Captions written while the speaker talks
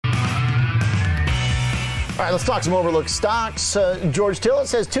All right, let's talk some overlooked stocks. George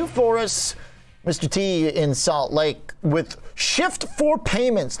Tillis has two for us. Mr. T in Salt Lake with Shift4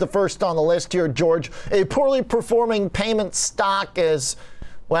 Payments, the first on the list here, George. A poorly performing payment stock is,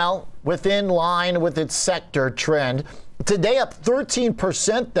 well, within line with its sector trend. Today up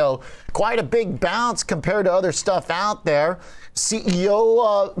 13%, though. Quite a big bounce compared to other stuff out there.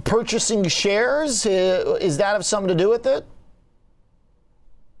 CEO purchasing shares, is that have something to do with it?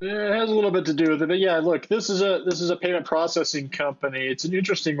 It has a little bit to do with it, but yeah, look, this is a payment processing company. It's an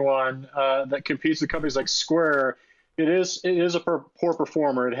interesting one that competes with companies like Square. It is a poor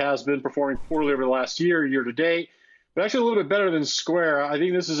performer. It has been performing poorly over the last year to date, but actually a little bit better than Square. I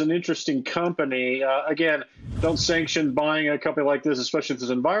think this is an interesting company. Again, don't sanction buying a company like this, especially in this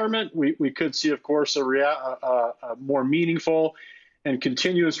environment. We could see, of course, a more meaningful and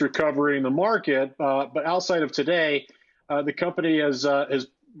continuous recovery in the market. But outside of today, the company has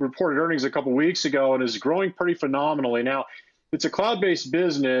reported earnings a couple weeks ago and is growing pretty phenomenally. Now, it's a cloud-based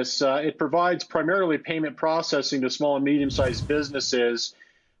business. It provides primarily payment processing to small and medium-sized businesses,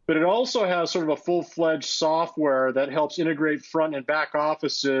 but it also has sort of a full-fledged software that helps integrate front and back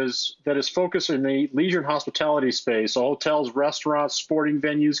offices that is focused in the leisure and hospitality space. So hotels, restaurants, sporting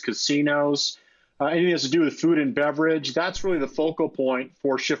venues, casinos, anything that has to do with food and beverage. That's really the focal point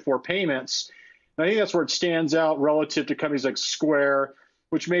for Shift4 Payments. And I think that's where it stands out relative to companies like Square,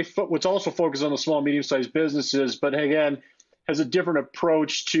 which also focuses on the small and medium-sized businesses, but again, has a different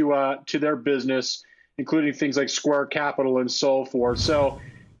approach to their business, including things like Square Capital and so forth. So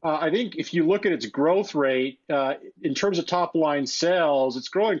I think if you look at its growth rate, in terms of top-line sales, it's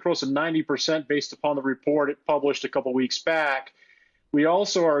growing close to 90% based upon the report it published a couple weeks back. We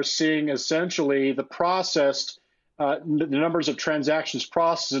also are seeing essentially the numbers of transactions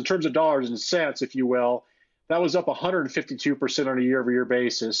processed in terms of dollars and cents, if you will. That was up 152% on a year-over-year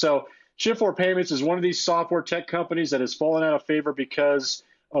basis. So Shift4 Payments is one of these software tech companies that has fallen out of favor because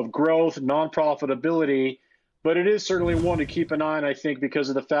of growth, non-profitability, but it is certainly one to keep an eye on, I think, because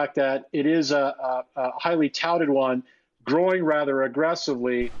of the fact that it is a highly touted one, growing rather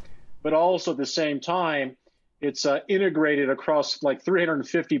aggressively, but also at the same time, it's integrated across like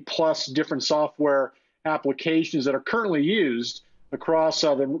 350 plus different software applications that are currently used across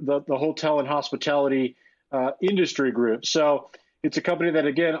the hotel and hospitality industry group. So it's a company that,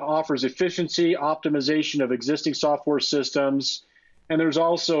 again, offers efficiency, optimization of existing software systems. And there's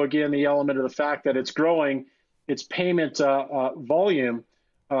also, again, the element of the fact that it's growing its payment volume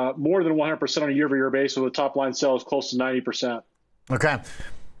more than 100% on a year-over-year basis, with the top line sales close to 90%. Okay.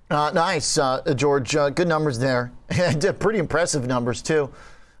 Nice, George. Good numbers there. And pretty impressive numbers, too.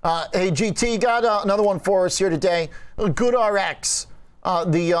 Hey, GT, got another one for us here today. GoodRx.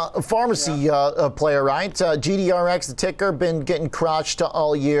 The pharmacy player, right? GDRX, the ticker, been getting crushed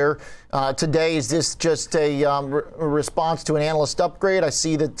all year. Today, is this just a response to an analyst upgrade? I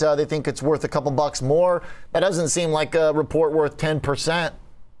see that they think it's worth a couple bucks more. That doesn't seem like a report worth 10%.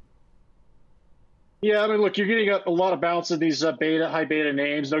 Yeah, I mean, look, you're getting a lot of bounce of these high beta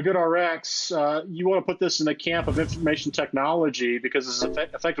names. Now, GoodRx, you want to put this in the camp of information technology because it's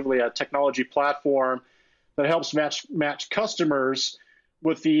effectively a technology platform that helps match customers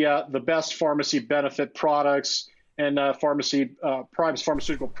with the best pharmacy benefit products and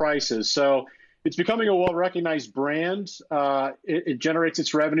pharmaceutical prices. So it's becoming a well-recognized brand. It generates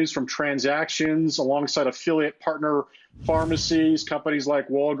its revenues from transactions alongside affiliate partner pharmacies, companies like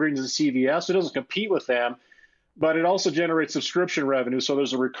Walgreens and CVS. It doesn't compete with them, but it also generates subscription revenue. So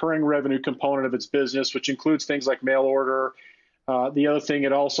there's a recurring revenue component of its business, which includes things like mail order. The other thing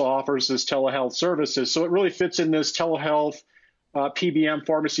it also offers is telehealth services. So it really fits in this telehealth, PBM,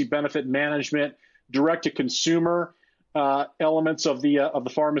 pharmacy benefit management, direct-to-consumer elements of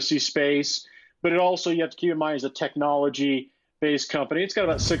the pharmacy space. But it also, you have to keep in mind, is a technology-based company. It's got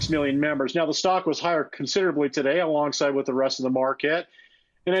about 6 million members. Now, the stock was higher considerably today alongside with the rest of the market.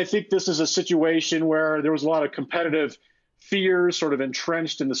 And I think this is a situation where there was a lot of competitive fears sort of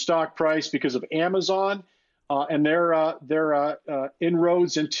entrenched in the stock price because of Amazon and their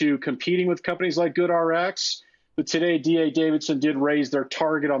inroads into competing with companies like GoodRx. But today, D.A. Davidson did raise their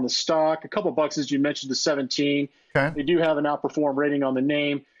target on the stock. A couple bucks, as you mentioned, to 17. Okay. They do have an outperform rating on the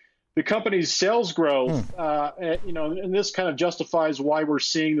name. The company's sales growth, and this kind of justifies why we're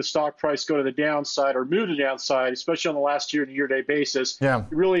seeing the stock price go to the downside or move to the downside, especially on the last year and year-to-date basis. Yeah.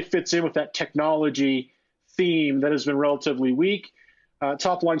 It really fits in with that technology theme that has been relatively weak.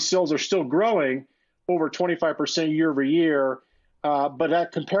 Top-line sales are still growing over 25% year over year,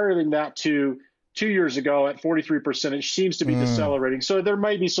 but comparing that to 2 years ago at 43%, it seems to be decelerating. So there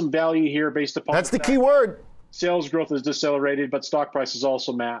might be some value here based upon that's the key word. Sales growth has decelerated, but stock price is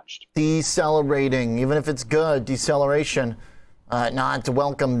also matched. Decelerating, even if it's good, deceleration not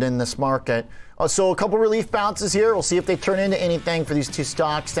welcomed in this market. So a couple relief bounces here. We'll see if they turn into anything for these two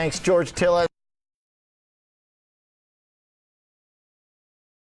stocks. Thanks, George Tilla.